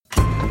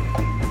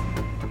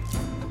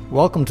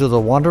Welcome to the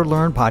Wander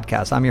Learn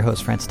podcast. I'm your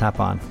host, Francis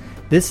Tapon.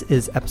 This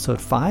is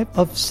episode 5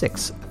 of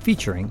 6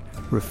 featuring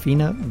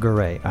Rufina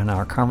Garay and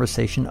our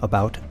conversation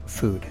about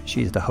food.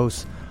 She's the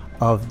host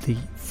of the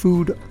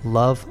Food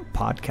Love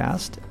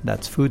podcast.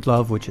 That's Food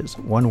Love, which is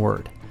one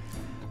word.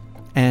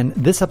 And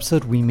this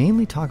episode, we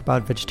mainly talk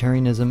about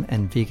vegetarianism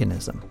and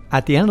veganism.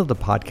 At the end of the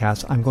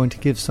podcast, I'm going to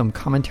give some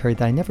commentary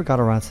that I never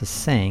got around to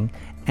saying.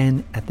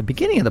 And at the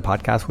beginning of the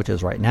podcast, which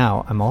is right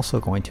now, I'm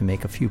also going to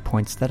make a few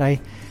points that I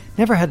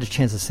never had a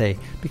chance to say,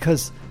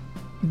 because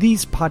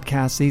these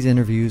podcasts, these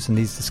interviews, and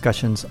these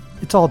discussions,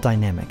 it's all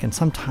dynamic. And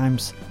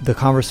sometimes the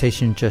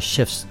conversation just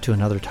shifts to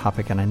another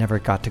topic and I never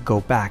got to go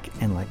back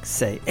and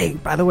say, hey,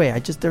 by the way,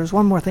 there's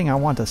one more thing I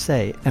want to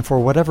say. And for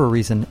whatever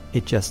reason,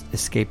 it just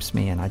escapes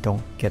me and I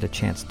don't get a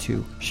chance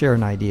to share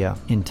an idea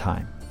in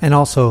time. And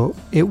also,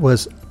 it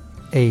was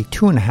a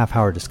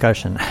 2.5-hour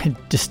discussion. I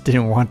just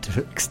didn't want to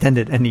extend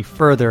it any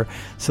further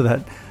so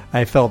that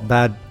I felt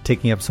bad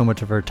taking up so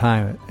much of her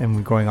time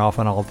and going off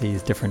on all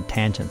these different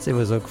tangents. It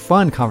was a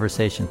fun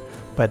conversation,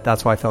 but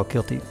that's why I felt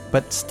guilty.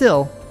 But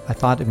still, I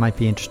thought it might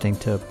be interesting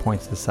to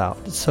point this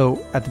out.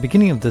 So at the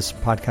beginning of this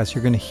podcast,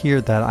 you're going to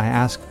hear that I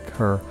asked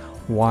her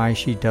why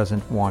she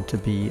doesn't want to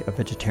be a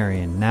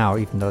vegetarian now,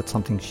 even though it's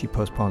something she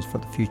postpones for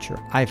the future.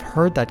 I've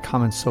heard that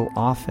comment so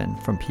often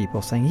from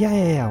people saying,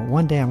 yeah,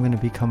 one day I'm going to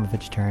become a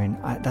vegetarian.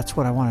 That's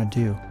what I want to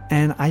do.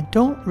 And I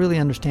don't really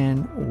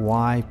understand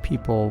why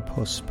people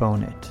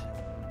postpone it.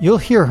 You'll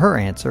hear her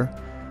answer,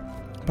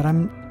 but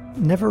I'm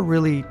never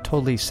really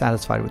totally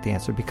satisfied with the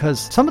answer, because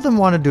some of them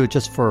want to do it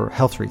just for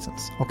health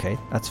reasons. Okay,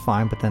 that's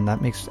fine, but then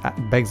that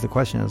begs the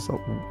question is,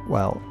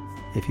 well,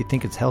 if you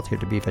think it's healthier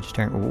to be a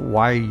vegetarian,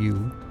 why are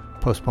you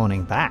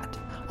postponing that?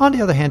 On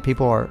the other hand,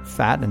 people are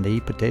fat and they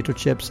eat potato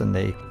chips and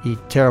they eat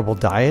terrible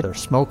diet, or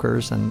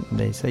smokers, and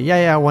they say,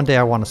 yeah, one day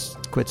I want to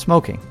quit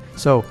smoking.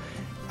 So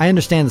I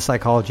understand the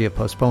psychology of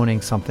postponing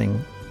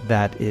something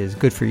that is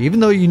good for you,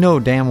 even though you know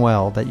damn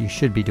well that you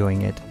should be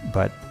doing it,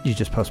 but you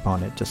just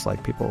postpone it, just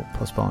like people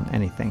postpone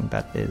anything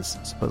that is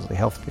supposedly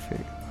healthy for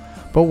you.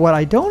 But what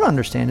I don't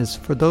understand is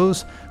for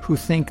those who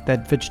think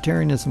that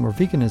vegetarianism or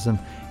veganism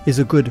is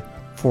a good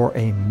for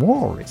a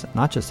moral reason,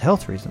 not just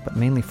health reason, but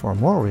mainly for a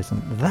moral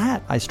reason,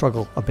 that I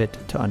struggle a bit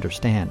to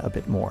understand a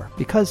bit more.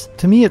 Because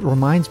to me, it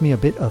reminds me a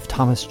bit of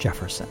Thomas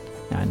Jefferson.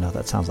 Now, I know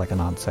that sounds like a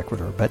non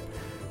sequitur, but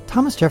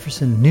Thomas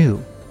Jefferson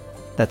knew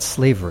that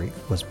slavery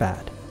was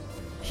bad.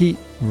 He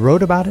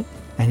wrote about it,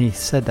 and he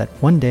said that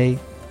one day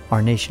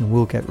our nation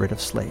will get rid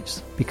of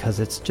slaves because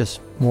it's just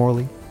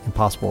morally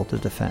impossible to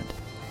defend.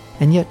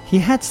 And yet he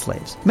had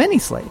slaves, many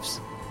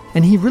slaves.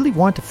 And he really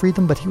wanted to free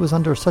them, but he was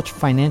under such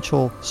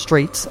financial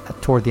straits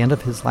toward the end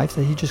of his life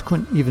that he just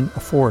couldn't even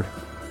afford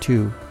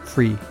to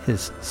free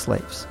his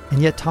slaves.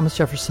 And yet Thomas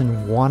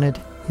Jefferson wanted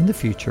in the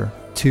future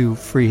to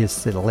free his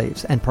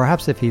slaves. And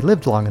perhaps if he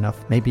lived long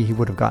enough, maybe he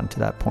would have gotten to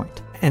that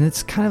point. And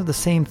it's kind of the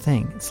same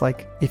thing. It's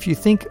like, if you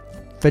think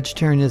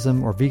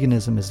vegetarianism or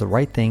veganism is the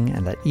right thing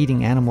and that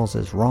eating animals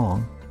is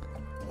wrong,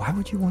 why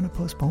would you want to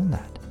postpone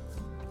that?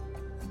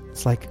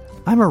 It's like,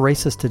 I'm a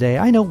racist today.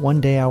 I know one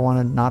day I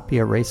want to not be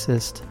a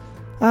racist.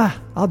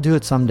 I'll do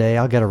it someday.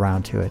 I'll get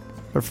around to it.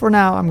 But for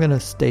now, I'm going to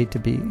stay to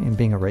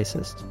being a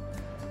racist.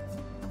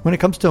 When it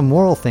comes to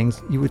moral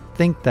things, you would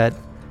think that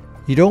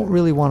you don't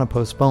really want to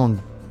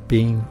postpone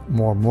being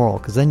more moral,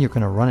 because then you're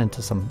going to run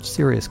into some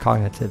serious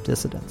cognitive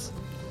dissonance.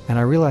 And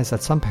I realize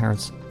that some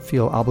parents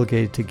feel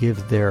obligated to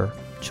give their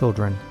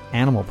children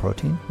animal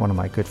protein. One of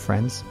my good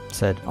friends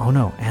said, oh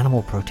no,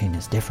 animal protein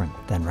is different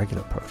than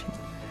regular protein.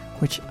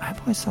 Which I've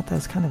always thought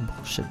that's kind of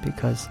bullshit,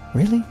 because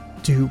really?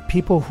 Do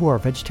people who are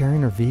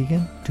vegetarian or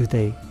vegan, do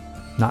they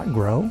not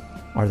grow?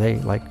 Are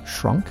they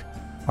shrunk?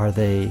 Are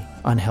they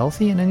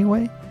unhealthy in any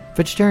way?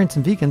 Vegetarians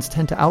and vegans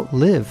tend to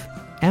outlive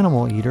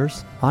animal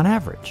eaters on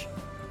average.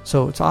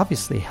 So it's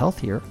obviously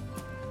healthier.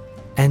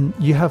 And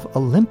you have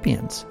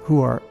Olympians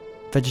who are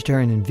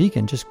vegetarian and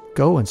vegan. Just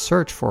go and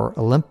search for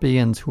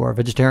Olympians who are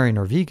vegetarian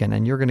or vegan,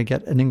 and you're going to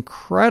get an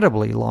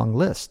incredibly long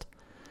list.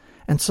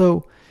 And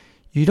so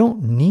you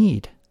don't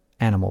need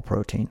animal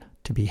protein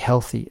to be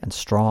healthy and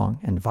strong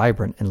and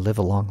vibrant and live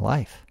a long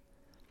life.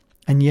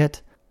 And yet,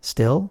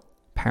 still,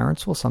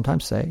 parents will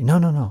sometimes say,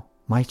 no,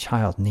 my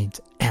child needs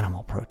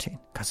animal protein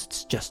because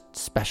it's just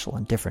special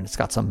and different. It's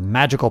got some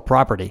magical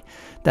property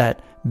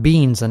that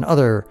beans and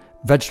other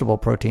vegetable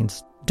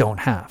proteins don't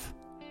have.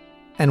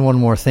 And one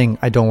more thing,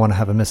 I don't want to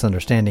have a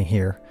misunderstanding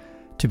here.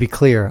 To be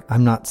clear,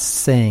 I'm not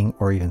saying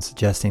or even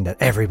suggesting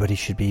that everybody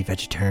should be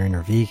vegetarian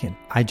or vegan.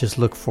 I just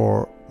look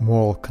for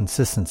moral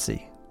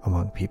consistency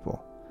among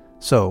people.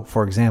 So,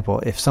 for example,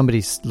 if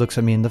somebody looks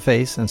at me in the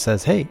face and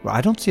says, hey,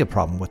 I don't see a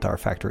problem with our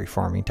factory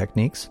farming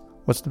techniques,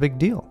 what's the big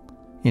deal?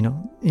 You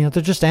know,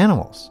 they're just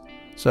animals.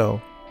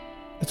 So,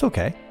 it's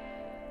okay.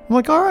 I'm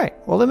like, all right,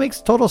 well, that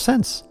makes total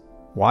sense.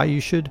 Why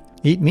you should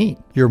eat meat.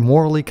 You're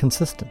morally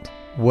consistent.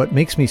 What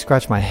makes me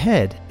scratch my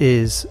head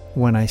is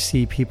when I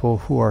see people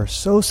who are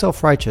so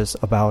self-righteous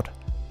about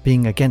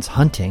being against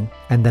hunting,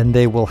 and then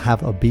they will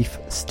have a beef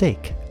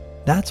steak.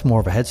 That's more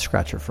of a head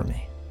scratcher for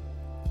me.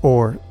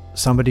 Or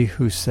somebody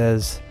who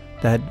says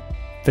that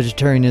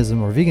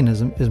vegetarianism or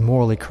veganism is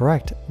morally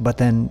correct, but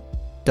then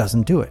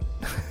doesn't do it.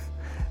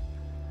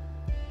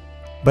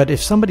 But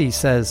if somebody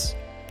says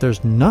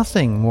there's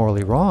nothing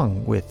morally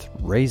wrong with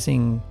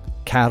raising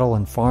cattle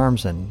and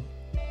farms and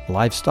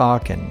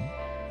livestock and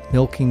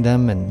milking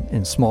them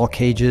in small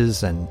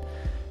cages and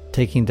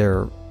taking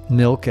their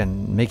milk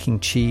and making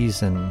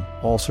cheese and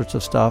all sorts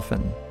of stuff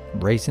and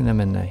raising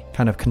them in a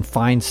kind of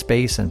confined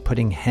space and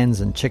putting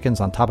hens and chickens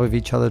on top of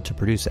each other to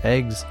produce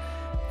eggs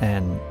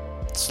and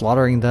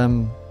slaughtering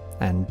them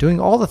and doing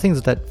all the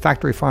things that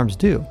factory farms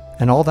do,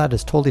 and all that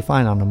is totally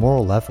fine on a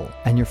moral level,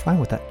 and you're fine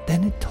with that,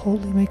 then it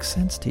totally makes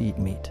sense to eat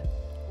meat.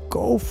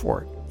 Go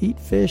for it. Eat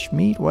fish,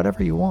 meat,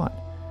 whatever you want.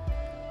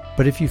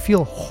 But if you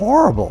feel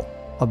horrible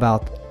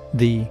about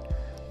the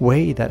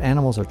way that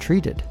animals are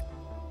treated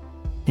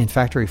in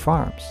factory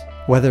farms,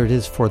 whether it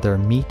is for their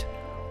meat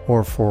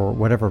or for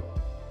whatever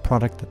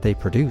product that they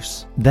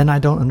produce, then I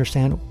don't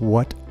understand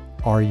what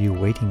are you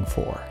waiting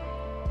for.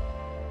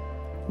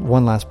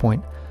 One last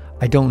point.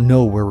 I don't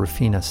know where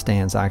Rufina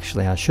stands,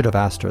 actually. I should have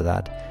asked her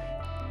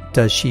that.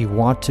 Does she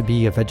want to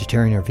be a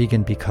vegetarian or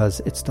vegan because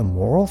it's the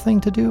moral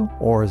thing to do?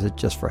 Or is it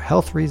just for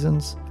health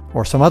reasons?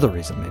 Or some other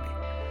reason, maybe?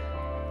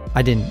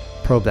 I didn't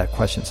probe that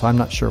question, so I'm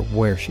not sure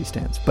where she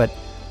stands. But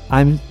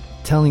I'm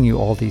telling you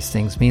all these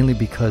things mainly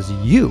because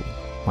you,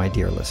 my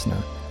dear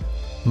listener,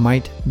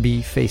 might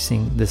be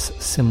facing this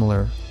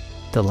similar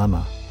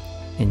dilemma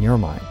in your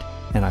mind.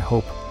 And I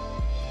hope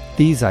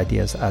these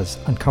ideas, as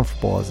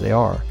uncomfortable as they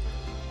are,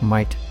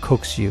 might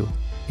coax you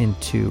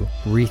into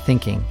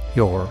rethinking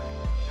your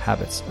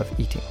habits of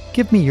eating.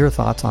 Give me your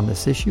thoughts on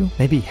this issue.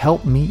 Maybe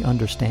help me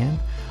understand.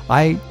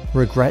 I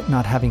regret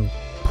not having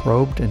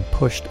probed and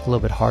pushed a little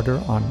bit harder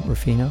on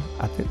Rufina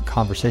at the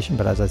conversation,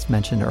 but as I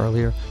mentioned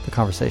earlier, the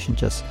conversation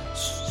just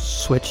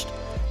switched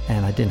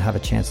and I didn't have a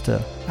chance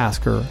to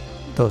ask her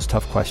those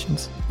tough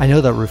questions. I know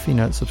that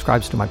Rufina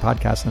subscribes to my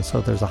podcast, and so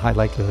there's a high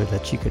likelihood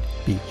that she could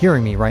be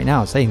hearing me right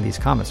now saying these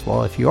comments.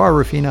 Well, if you are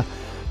Rufina,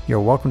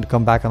 you're welcome to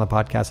come back on the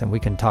podcast and we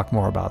can talk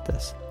more about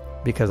this,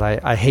 because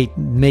I hate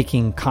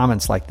making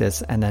comments like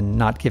this and then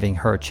not giving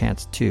her a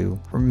chance to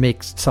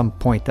make some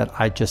point that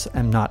I just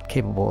am not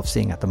capable of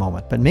seeing at the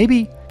moment. But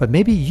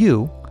maybe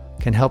you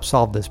can help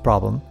solve this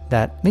problem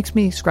that makes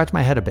me scratch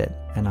my head a bit,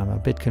 and I'm a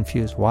bit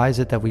confused. Why is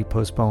it that we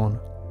postpone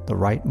the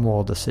right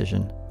moral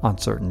decision on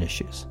certain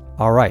issues?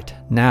 All right,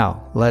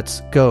 now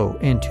let's go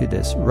into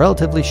this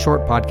relatively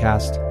short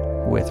podcast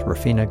with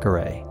Rufina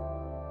Garay.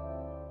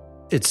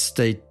 It's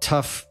a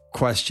tough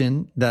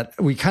question that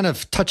we kind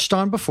of touched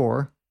on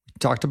before. We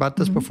talked about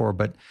this before,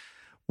 but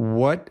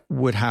what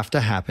would have to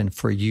happen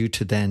for you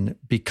to then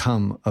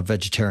become a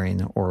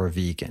vegetarian or a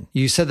vegan?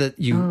 You said that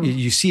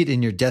you see it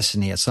in your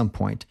destiny at some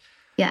point.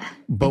 Yeah.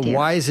 But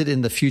why is it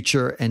in the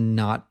future and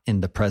not in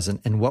the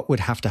present? And what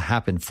would have to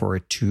happen for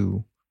it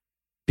to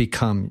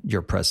become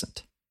your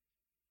present?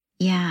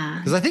 Yeah.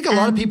 Because I think a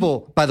lot of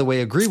people, by the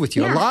way, agree with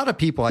you. Yeah. A lot of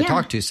people I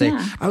talk to say,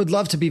 I would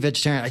love to be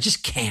vegetarian. I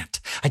just can't.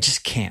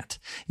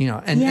 You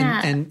know,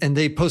 and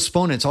they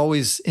postpone it. It's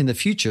always in the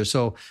future.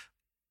 So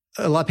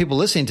a lot of people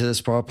listening to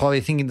this are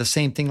probably thinking the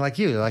same thing like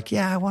you. They're like,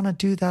 yeah, I want to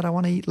do that. I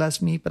want to eat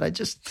less meat, but it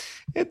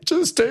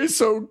just tastes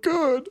so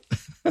good.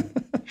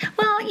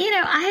 Well, you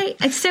know,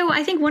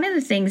 I think one of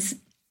the things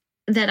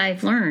that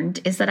I've learned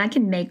is that I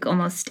can make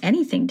almost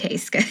anything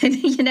taste good,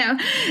 you know?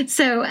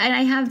 So, and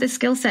I have the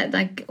skill set,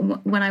 like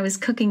when I was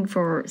cooking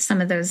for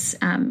some of those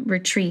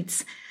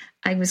retreats,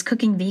 I was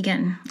cooking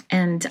vegan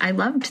and I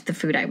loved the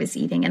food I was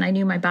eating and I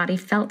knew my body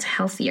felt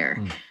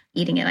healthier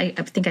eating it. I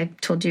think I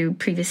told you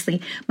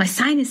previously, my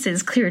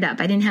sinuses cleared up.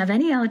 I didn't have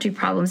any allergy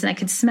problems and I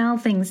could smell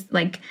things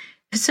like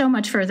so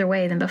much further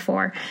away than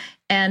before.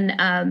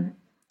 And,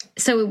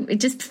 so it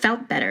just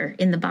felt better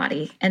in the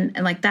body. And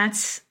like,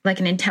 that's like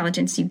an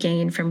intelligence you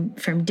gain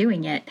from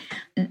doing it.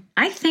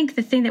 I think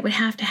the thing that would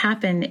have to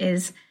happen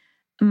is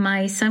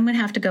my son would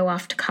have to go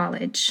off to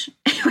college,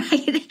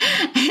 right?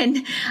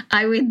 And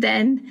I would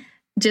then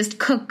just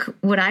cook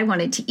what I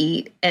wanted to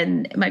eat.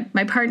 And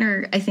my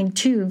partner, I think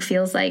too,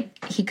 feels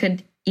like he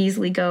could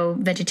easily go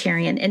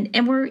vegetarian.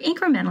 And we're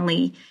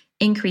incrementally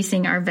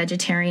increasing our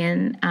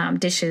vegetarian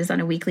dishes on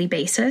a weekly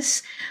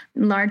basis,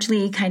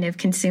 largely kind of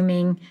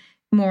consuming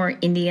more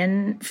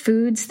Indian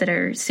foods that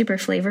are super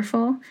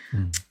flavorful.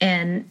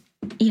 And,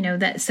 you know,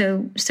 that,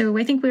 so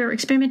I think we're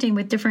experimenting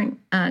with different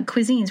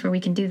cuisines where we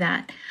can do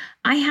that.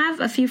 I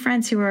have a few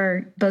friends who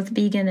are both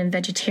vegan and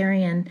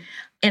vegetarian.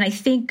 And I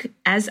think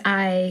as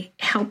I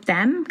help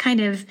them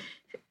kind of,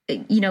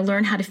 you know,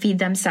 learn how to feed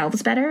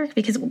themselves better,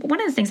 because one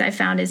of the things I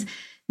found is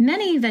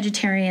many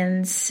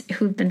vegetarians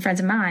who've been friends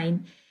of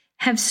mine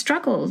have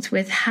struggled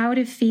with how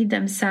to feed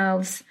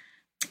themselves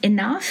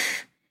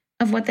enough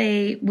of what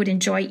they would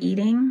enjoy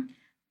eating,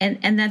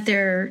 and that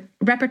their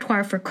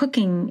repertoire for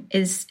cooking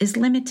is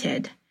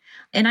limited.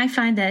 And I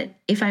find that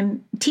if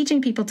I'm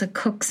teaching people to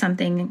cook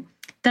something,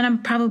 then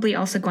I'm probably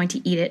also going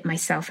to eat it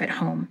myself at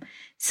home.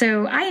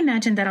 So I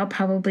imagine that I'll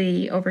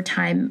probably over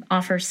time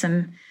offer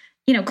some,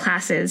 you know,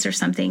 classes or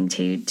something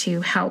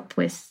to help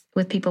with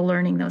people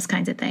learning those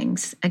kinds of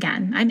things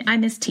again. I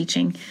miss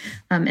teaching,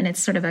 and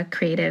it's sort of a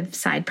creative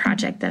side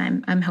project that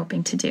I'm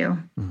hoping to do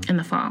in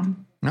the fall.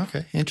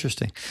 Okay,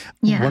 interesting.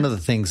 Yeah. One of the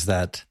things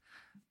that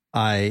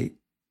I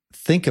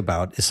think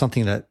about is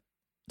something that,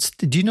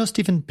 do you know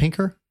Steven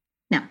Pinker?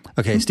 No.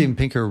 Okay, Steven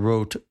Pinker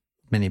wrote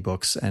many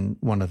books, and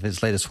one of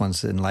his latest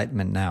ones,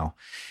 Enlightenment Now.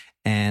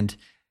 And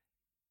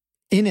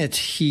in it,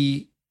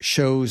 he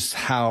shows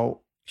how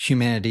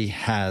humanity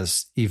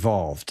has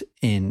evolved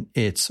in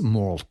its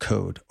moral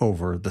code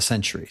over the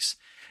centuries.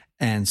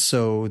 And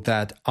so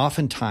that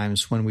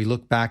oftentimes when we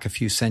look back a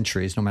few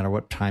centuries, no matter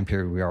what time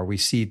period we are, we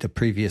see the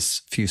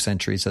previous few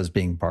centuries as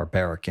being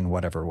barbaric in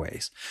whatever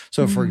ways.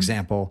 So, for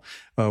example,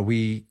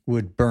 we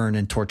would burn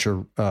and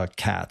torture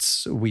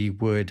cats. We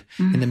would,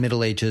 in the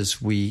Middle Ages,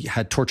 we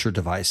had torture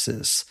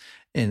devices.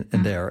 In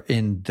there,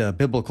 in the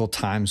biblical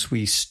times,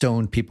 we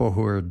stoned people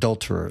who were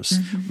adulterers.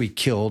 We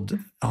killed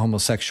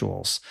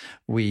homosexuals.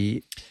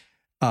 We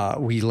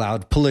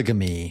allowed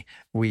polygamy.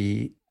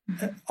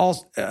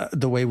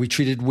 The way we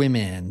treated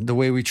women, the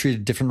way we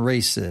treated different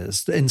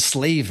races, and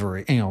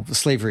slavery,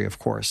 slavery, of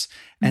course.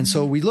 And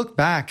so we look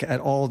back at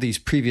all these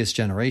previous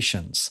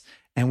generations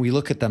and we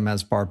look at them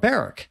as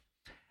barbaric.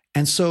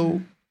 And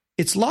so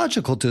it's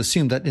logical to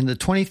assume that in the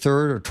 23rd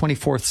or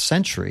 24th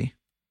century,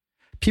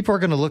 people are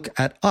going to look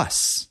at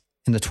us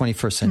in the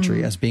 21st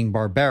century as being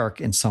barbaric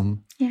in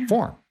some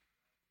form.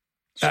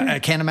 Sure. I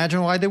can't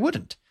imagine why they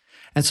wouldn't.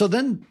 And so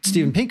then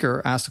Steven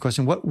Pinker asked the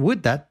question, what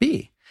would that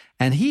be?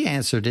 And he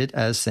answered it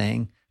as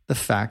saying the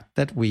fact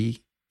that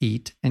we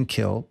eat and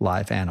kill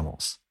live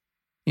animals,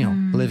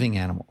 living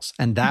animals.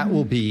 And that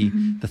will be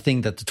the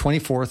thing that the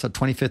 24th or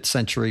 25th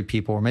century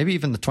people, or maybe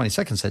even the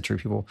 22nd century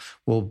people,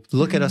 will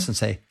look at us and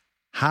say,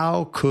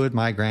 how could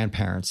my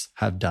grandparents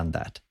have done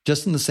that?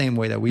 Just in the same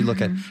way that we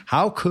look at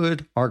how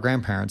could our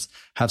grandparents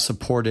have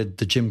supported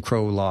the Jim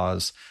Crow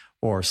laws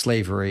or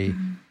slavery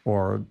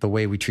or the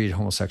way we treated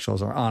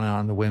homosexuals or on and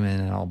on, the women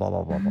and all blah,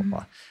 blah, blah, blah,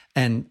 blah.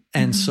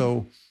 And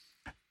so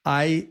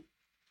I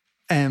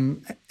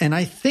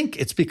think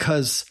it's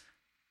because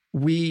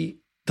the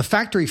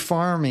factory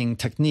farming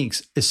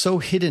techniques is so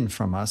hidden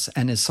from us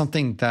and is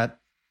something that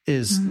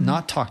is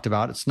not talked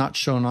about. It's not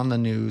shown on the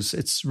news.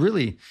 It's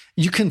really,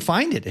 you can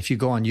find it if you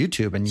go on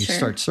YouTube and you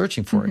start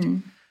searching for it,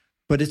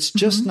 but it's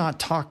just not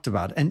talked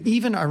about. And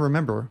even I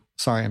remember,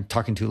 sorry, I'm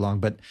talking too long,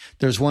 but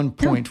there's one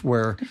point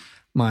where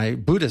my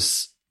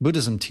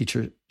Buddhism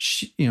teacher,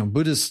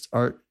 Buddhists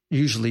are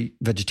usually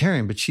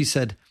vegetarian, but she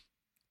said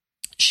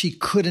she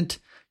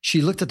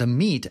looked at the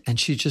meat and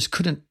she just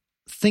couldn't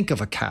think of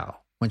a cow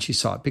when she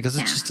saw it because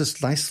it's just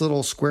this nice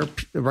little square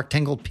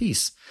rectangle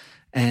piece.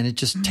 And it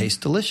just tastes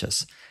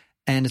delicious.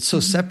 And it's so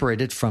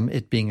separated from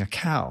it being a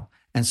cow.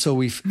 And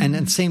so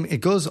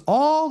it goes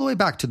all the way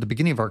back to the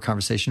beginning of our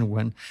conversation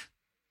when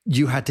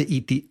you had to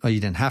eat you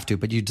didn't have to,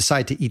 but you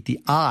decide to eat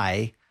the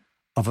eye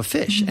of a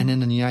fish. And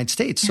in the United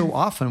States, so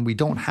often we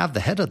don't have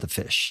the head of the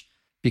fish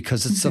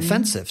because it's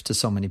offensive to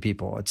so many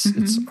people.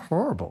 It's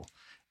horrible.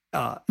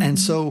 And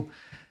so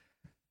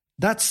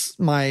that's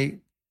my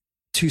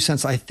 2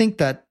 cents. I think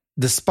that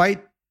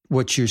despite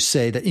what you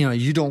say that,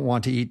 you don't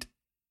want to eat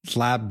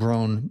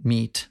lab-grown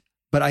meat.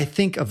 But I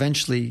think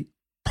eventually,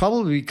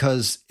 probably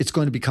because it's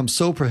going to become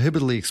so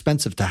prohibitively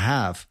expensive to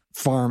have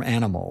farm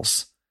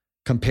animals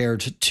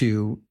compared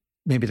to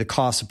maybe the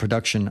cost of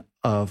production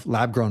of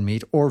lab-grown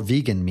meat or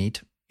vegan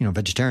meat,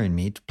 vegetarian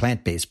meat,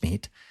 plant-based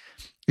meat,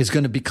 is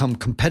going to become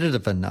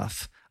competitive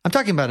enough. I'm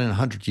talking about in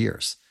 100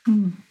 years.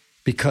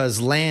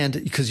 Because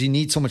you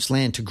need so much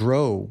land to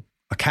grow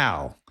a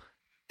cow.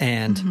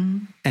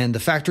 And the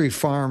factory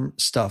farm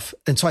stuff.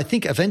 And so I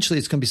think eventually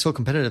it's going to be so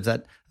competitive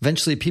that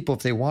eventually people,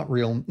 if they want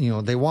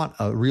they want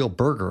a real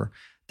burger,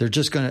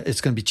 it's going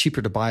to be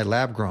cheaper to buy a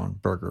lab grown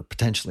burger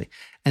potentially.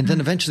 And then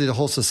eventually the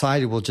whole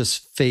society will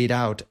just fade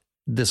out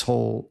this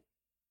whole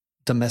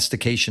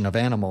domestication of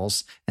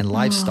animals and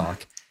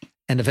livestock.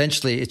 And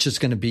eventually it's just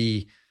going to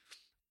be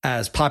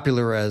as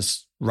popular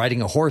as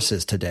riding a horse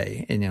is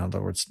today. In other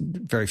words,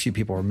 very few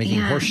people are making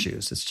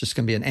horseshoes. It's just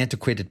going to be an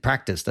antiquated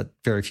practice that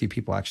very few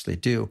people actually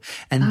do.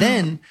 And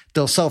then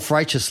they'll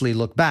self-righteously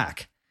look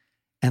back.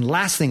 And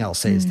last thing I'll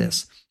say is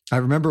this. I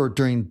remember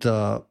during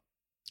the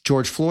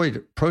George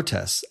Floyd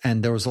protests,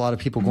 and there was a lot of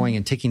people going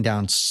and taking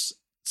down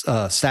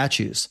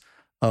statues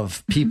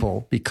of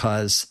people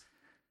because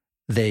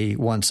they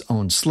once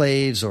owned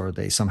slaves or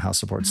they somehow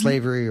support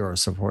slavery or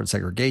support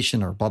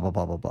segregation or blah, blah,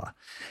 blah, blah, blah.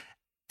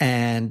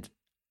 And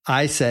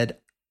I said,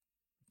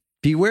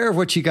 beware of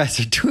what you guys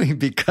are doing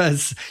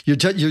because you're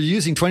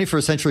using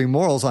 21st century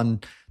morals on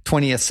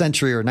 20th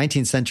century or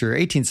 19th century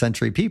or 18th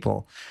century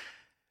people.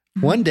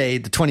 One day,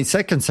 the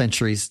 22nd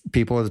century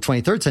people or the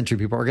 23rd century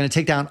people are going to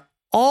take down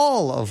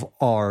all of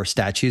our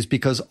statues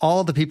because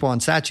all the people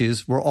on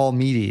statues were all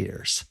meat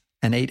eaters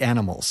and ate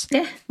animals.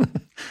 Yeah.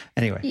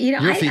 Anyway,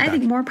 I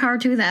think more power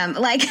to them.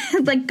 Like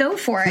go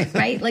for it,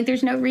 right? Like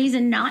there's no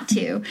reason not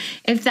to.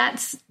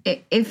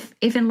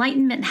 If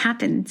enlightenment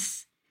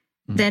happens,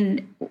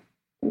 then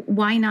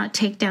why not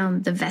take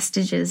down the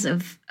vestiges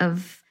of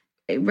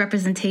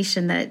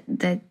representation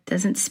that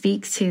doesn't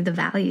speak to the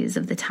values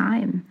of the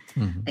time.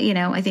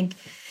 I think,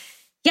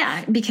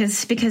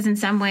 because in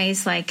some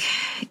ways, like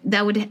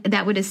that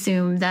would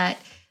assume that,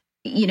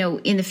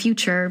 in the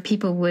future,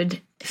 people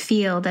would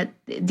feel that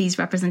these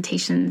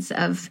representations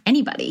of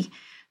anybody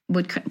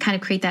would kind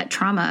of create that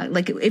trauma.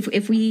 Like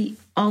if we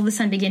all of a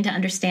sudden begin to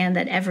understand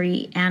that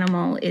every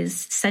animal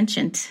is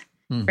sentient,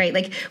 right?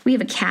 Like we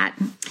have a cat,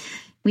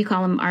 we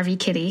call him RV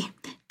Kitty,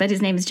 but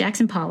his name is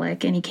Jackson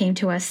Pollock, and he came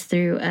to us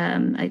through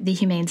the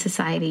Humane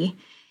Society.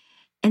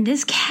 And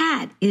this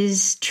cat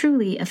is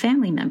truly a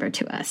family member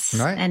to us.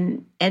 Right.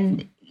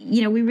 And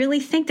we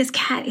really think this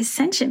cat is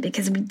sentient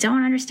because we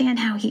don't understand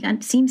how he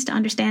seems to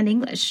understand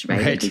English,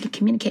 right? Like we can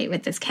communicate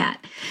with this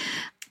cat.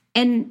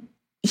 And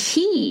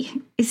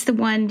he is the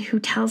one who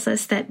tells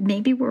us that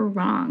maybe we're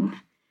wrong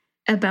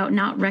about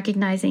not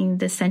recognizing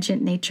the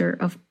sentient nature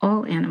of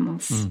all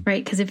animals,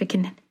 right? Because if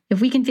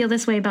we can feel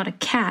this way about a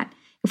cat,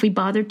 if we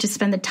bothered to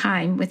spend the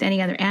time with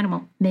any other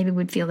animal, maybe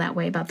we'd feel that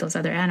way about those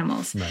other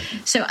animals. Right.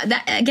 So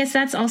I guess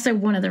that's also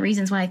one of the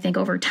reasons why I think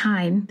over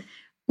time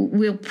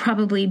we'll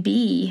probably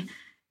be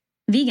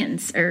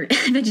vegans or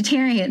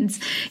vegetarians.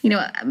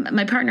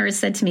 My partner has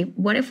said to me,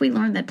 what if we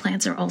learn that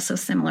plants are also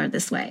similar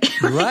this way?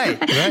 Right.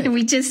 And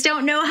we just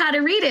don't know how to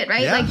read it,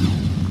 right? Yeah.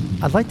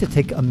 I'd like to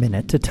take a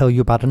minute to tell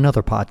you about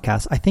another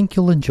podcast I think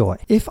you'll enjoy.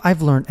 If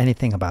I've learned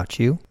anything about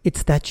you,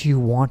 it's that you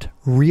want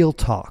real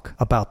talk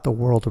about the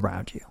world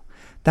around you.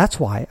 That's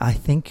why I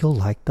think you'll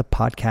like the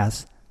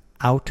podcast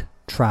Out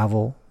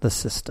Travel the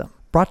System,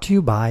 brought to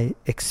you by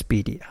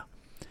Expedia.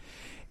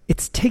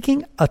 It's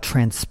taking a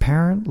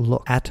transparent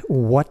look at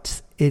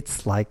what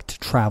it's like to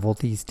travel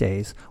these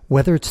days,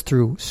 whether it's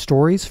through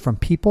stories from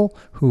people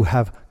who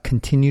have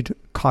continued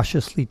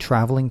cautiously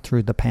traveling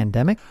through the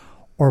pandemic,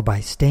 or by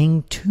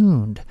staying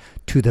tuned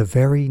to the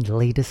very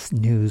latest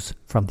news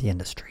from the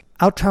industry.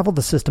 Out Travel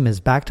the System is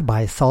backed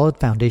by a solid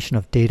foundation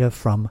of data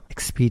from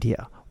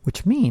Expedia,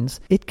 which means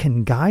it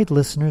can guide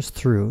listeners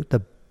through the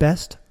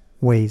best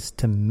ways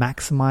to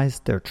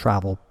maximize their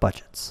travel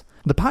budgets.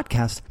 The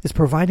podcast is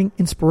providing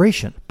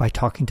inspiration by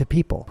talking to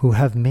people who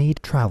have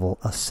made travel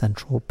a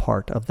central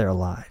part of their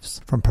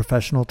lives, from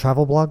professional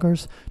travel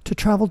bloggers to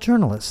travel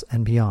journalists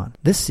and beyond.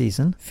 This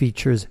season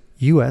features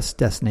U.S.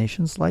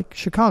 destinations like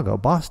Chicago,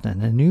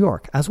 Boston, and New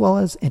York, as well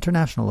as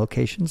international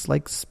locations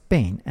like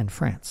Spain and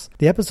France.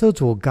 The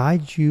episodes will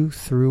guide you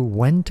through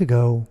when to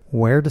go,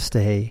 where to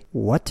stay,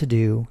 what to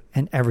do,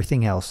 and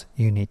everything else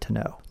you need to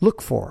know. Look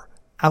for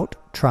Out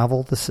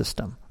Travel the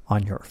System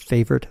on your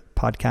favorite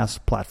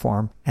podcast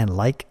platform and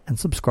like and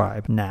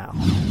subscribe now.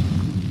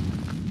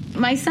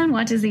 My son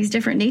watches these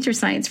different nature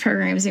science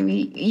programs, and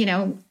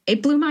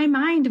it blew my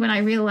mind when I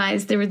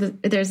realized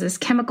there's this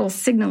chemical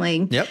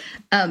signaling,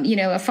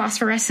 a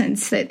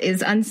phosphorescence that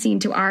is unseen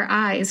to our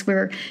eyes,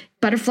 where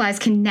butterflies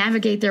can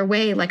navigate their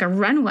way like a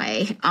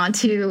runway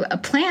onto a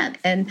plant.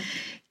 And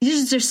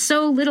there's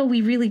so little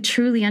we really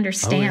truly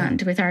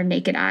understand with our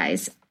naked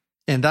eyes.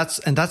 And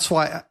that's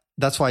why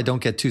I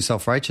don't get too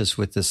self-righteous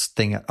with this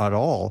thing at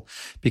all,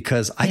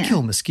 because I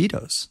kill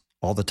mosquitoes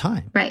all the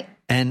time. Right.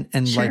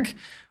 And sure. like,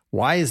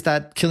 why is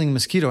that killing a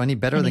mosquito any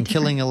better than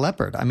killing a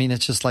leopard? I mean,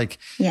 it's just like,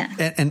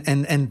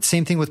 and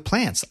same thing with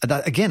plants.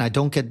 Again, I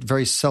don't get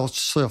very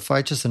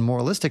self-righteous and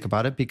moralistic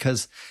about it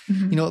because,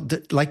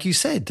 like you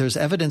said, there's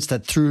evidence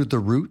that through the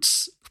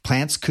roots,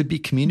 plants could be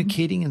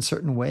communicating in a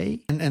certain way.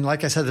 And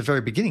like I said at the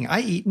very beginning,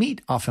 I eat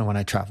meat often when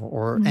I travel,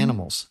 or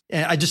animals.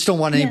 And I just don't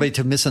want anybody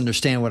to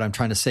misunderstand what I'm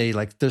trying to say.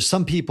 Like, there's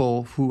some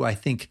people who I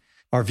think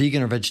are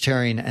vegan or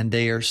vegetarian, and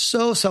they are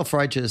so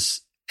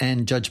self-righteous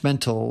and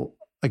judgmental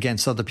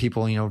against other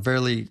people,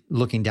 very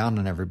looking down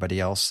on everybody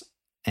else.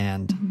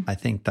 And I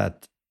think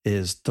that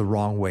is the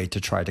wrong way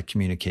to try to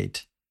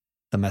communicate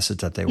the message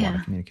that they want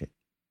to communicate.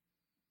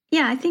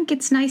 Yeah, I think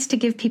it's nice to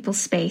give people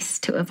space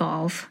to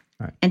evolve.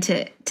 Right. And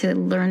to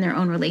learn their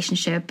own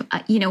relationship.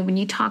 When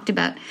you talk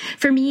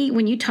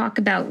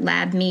about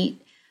lab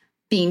meat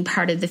being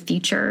part of the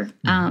future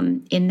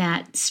in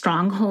that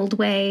stronghold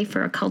way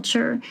for a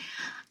culture.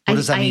 What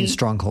does that mean,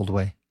 stronghold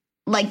way?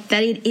 Like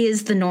that it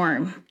is the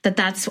norm,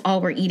 that's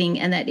all we're eating.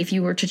 And that if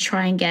you were to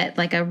try and get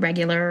like a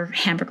regular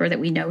hamburger that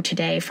we know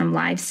today from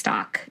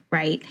livestock,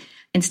 right,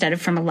 instead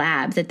of from a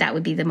lab, that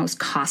would be the most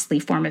costly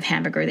form of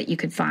hamburger that you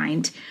could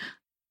find.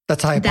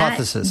 That's a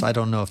hypothesis. I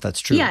don't know if that's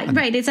true. Yeah,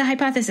 right. It's a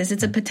hypothesis.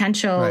 It's a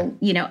potential,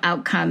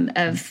 outcome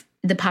of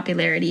the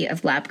popularity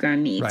of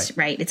lab-grown meat,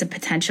 right? It's a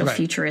potential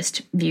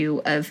futurist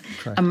view of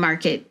a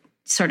market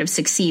sort of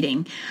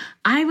succeeding.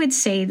 I would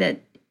say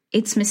that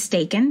it's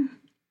mistaken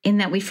in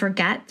that we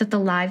forget that the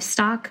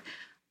livestock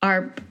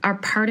are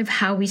part of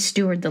how we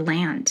steward the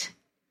land.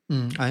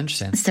 I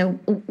understand. So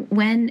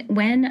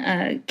when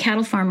a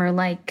cattle farmer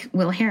like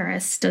Will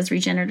Harris does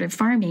regenerative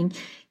farming,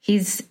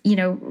 he's,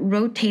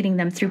 rotating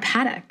them through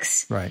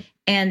paddocks. Right.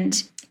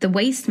 And the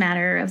waste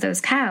matter of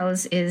those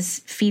cows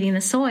is feeding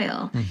the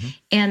soil. Mm-hmm.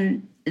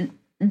 And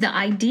the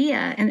idea,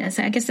 and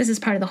so I guess this is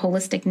part of the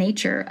holistic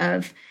nature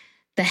of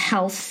the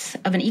health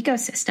of an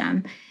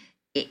ecosystem,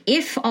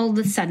 if all of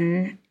a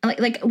sudden,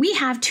 like we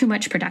have too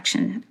much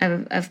production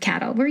of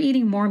cattle, we're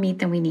eating more meat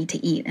than we need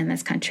to eat in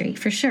this country,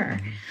 for sure.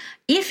 Mm-hmm.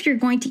 If you're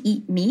going to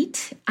eat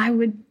meat, I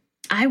would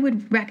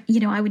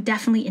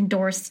definitely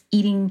endorse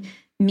eating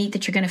meat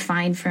that you're going to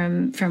find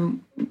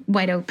from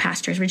white oak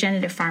pastures,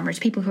 regenerative farmers,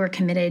 people who are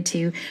committed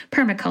to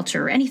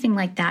permaculture or anything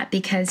like that,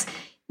 because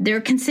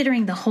they're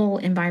considering the whole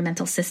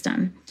environmental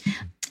system.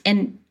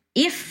 And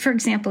if, for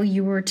example,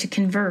 you were to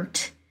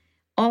convert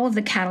all of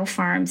the cattle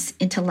farms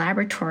into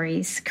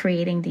laboratories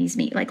creating these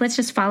meat, like let's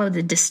just follow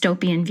the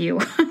dystopian view.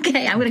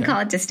 Okay, I'm going to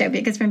call it dystopia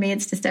because for me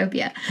it's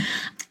dystopia.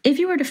 If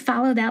you were to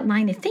follow that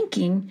line of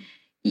thinking,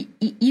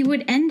 you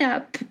would end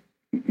up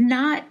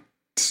not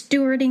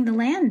stewarding the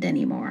land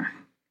anymore.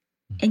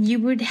 And you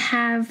would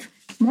have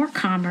more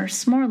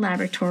commerce, more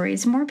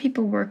laboratories, more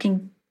people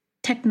working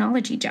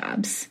technology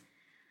jobs.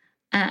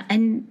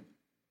 And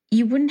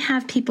you wouldn't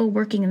have people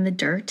working in the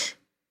dirt,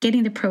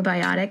 getting the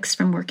probiotics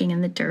from working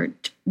in the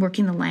dirt,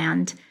 working the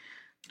land.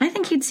 I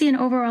think you'd see an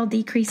overall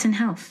decrease in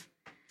health.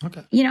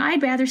 Okay.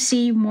 I'd rather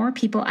see more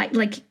people.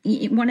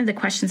 One of the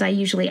questions I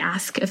usually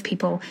ask of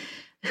people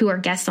who are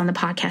guests on the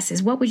podcast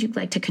is, what would you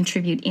like to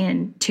contribute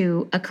in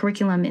to a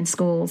curriculum in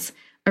schools,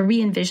 a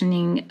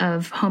re-envisioning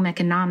of home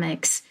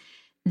economics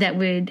that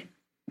would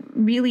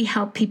really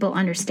help people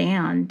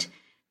understand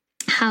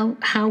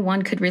how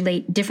one could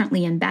relate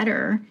differently and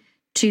better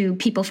to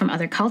people from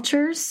other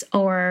cultures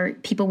or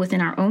people within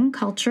our own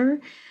culture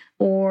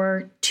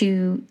or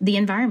to the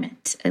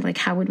environment. Like,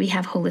 how would we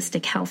have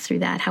holistic health through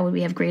that? How would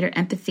we have greater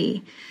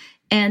empathy?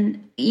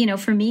 And,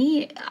 for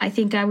me, I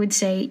think I would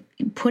say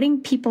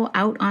putting people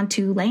out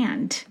onto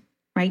land,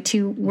 right,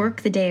 to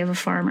work the day of a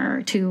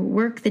farmer, to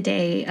work the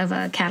day of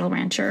a cattle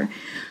rancher,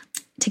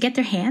 to get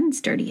their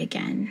hands dirty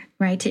again,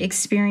 right, to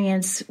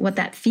experience what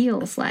that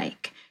feels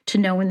like, to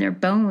know in their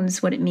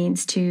bones what it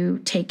means to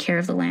take care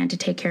of the land, to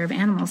take care of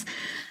animals.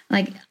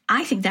 Like,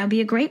 I think that would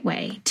be a great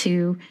way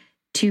to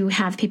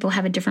have people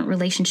have a different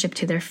relationship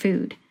to their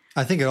food.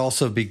 I think it'd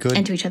also be good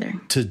and to each other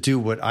to do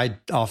what I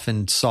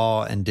often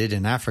saw and did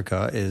in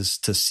Africa, is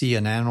to see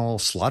an animal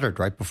slaughtered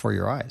right before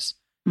your eyes.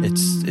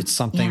 It's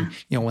something,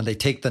 when they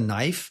take the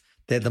knife,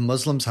 the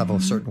Muslims have a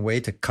certain way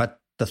to cut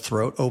the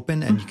throat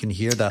open, and you can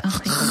hear the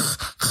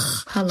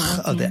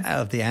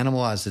of the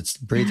animal as it's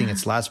breathing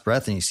its last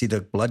breath, and you see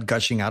the blood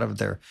gushing out of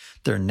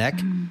their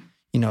neck.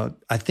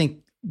 I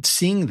think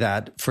seeing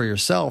that for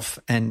yourself,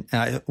 and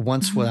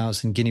once when I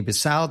was in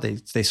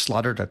Guinea-Bissau, they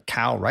slaughtered a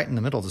cow right in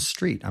the middle of the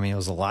street. I mean, it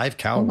was a live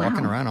cow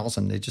walking around. All of a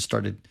sudden, they just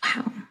started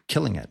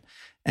killing it.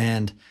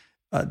 And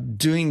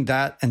doing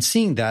that and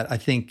seeing that, I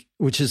think,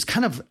 which is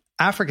kind of,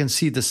 Africans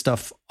see this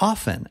stuff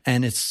often,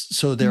 and it's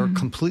so they're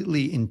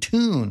completely in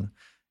tune,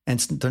 and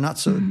they're not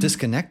so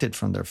disconnected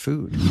from their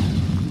food.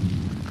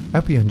 I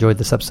hope you enjoyed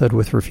this episode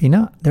with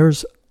Rufina.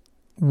 There's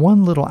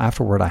one little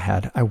afterword I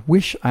had. I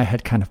wish I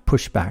had kind of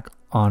pushed back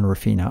on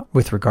Rufina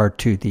with regard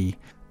to the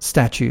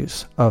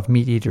statues of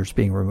meat eaters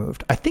being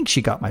removed. I think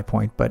she got my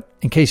point, but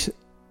in case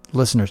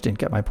listeners didn't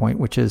get my point,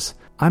 which is,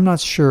 I'm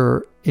not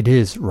sure it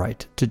is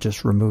right to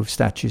just remove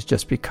statues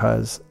just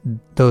because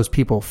those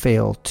people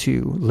fail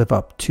to live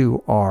up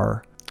to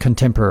our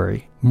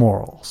contemporary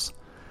morals.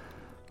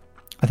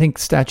 I think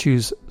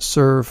statues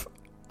serve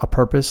a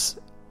purpose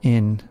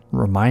in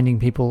reminding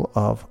people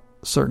of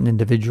certain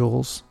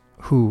individuals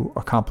who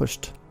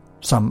accomplished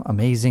some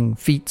amazing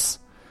feats,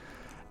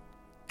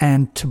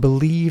 and to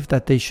believe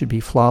that they should be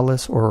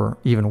flawless, or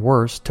even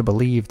worse, to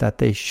believe that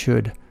they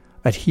should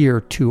adhere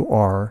to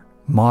our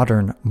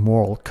modern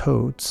moral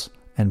codes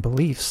and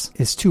beliefs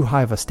is too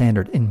high of a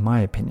standard, in my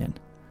opinion.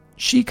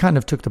 She kind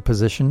of took the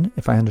position,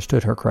 if I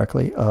understood her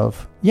correctly,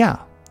 of,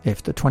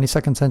 if the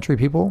 22nd century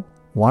people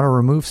want to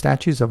remove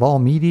statues of all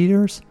meat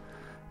eaters,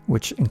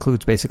 which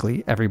includes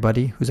basically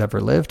everybody who's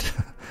ever lived,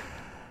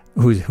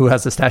 who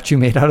has a statue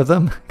made out of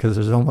them, because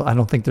I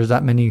don't think there's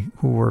that many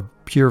who were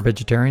pure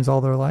vegetarians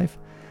all their life.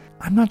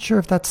 I'm not sure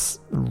if that's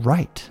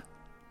right,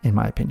 in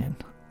my opinion.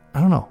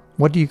 I don't know.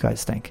 What do you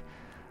guys think?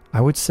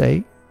 I would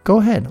say, go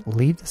ahead,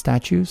 leave the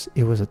statues.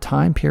 It was a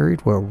time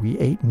period where we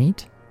ate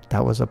meat.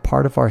 That was a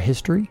part of our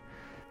history.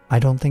 I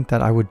don't think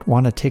that I would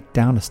want to take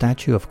down a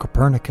statue of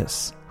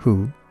Copernicus,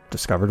 who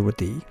discovered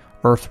the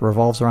Earth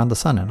revolves around the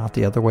sun and not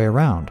the other way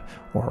around,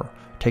 or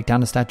take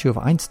down a statue of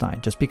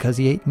Einstein just because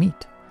he ate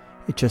meat.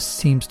 It just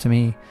seems to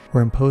me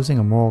we're imposing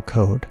a moral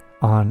code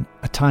on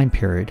a time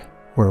period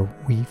where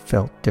we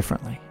felt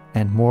differently.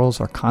 And morals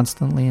are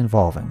constantly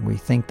evolving. We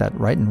think that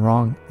right and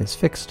wrong is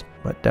fixed,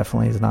 but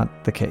definitely is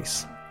not the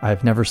case.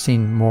 I've never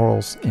seen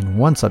morals in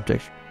one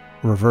subject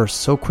reverse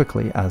so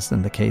quickly as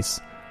in the case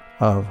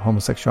of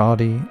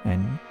homosexuality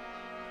and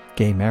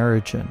gay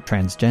marriage and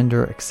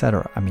transgender,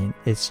 etc. I mean,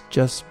 it's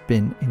just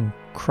been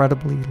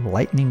incredibly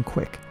lightning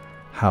quick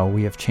how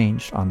we have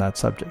changed on that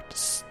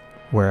subject.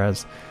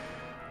 Whereas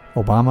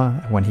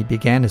Obama, when he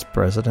began his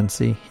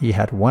presidency, he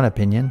had one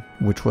opinion,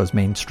 which was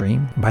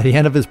mainstream. By the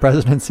end of his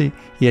presidency,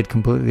 he had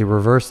completely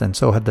reversed, and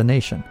so had the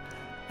nation,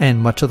 and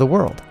much of the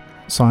world.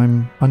 So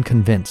I'm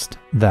unconvinced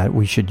that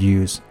we should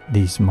use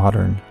these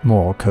modern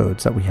moral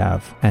codes that we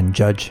have and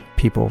judge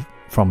people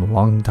from a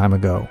long time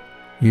ago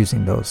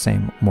using those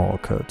same moral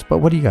codes. But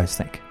what do you guys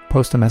think?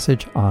 Post a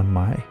message on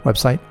my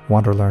website,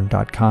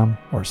 wanderlearn.com,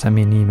 or send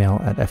me an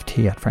email at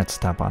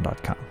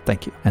ft@francistapon.com.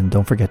 Thank you. And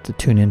don't forget to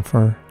tune in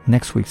for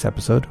next week's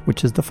episode,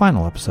 which is the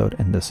final episode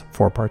in this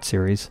 4-part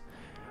series,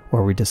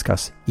 where we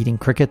discuss eating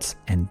crickets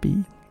and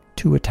being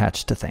too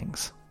attached to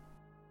things.